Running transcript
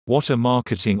What are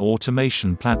marketing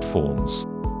automation platforms?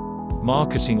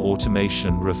 Marketing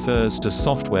automation refers to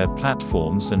software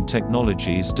platforms and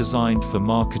technologies designed for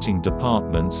marketing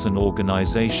departments and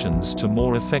organizations to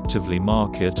more effectively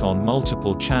market on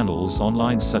multiple channels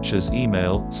online such as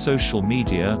email, social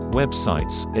media,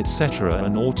 websites, etc.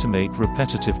 and automate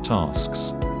repetitive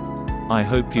tasks. I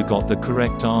hope you got the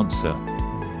correct answer.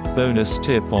 Bonus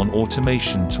tip on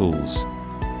automation tools.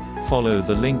 Follow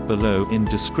the link below in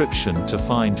description to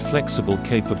find flexible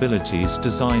capabilities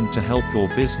designed to help your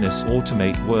business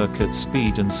automate work at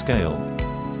speed and scale.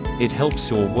 It helps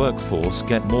your workforce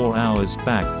get more hours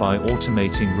back by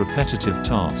automating repetitive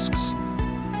tasks.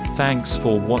 Thanks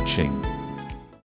for watching.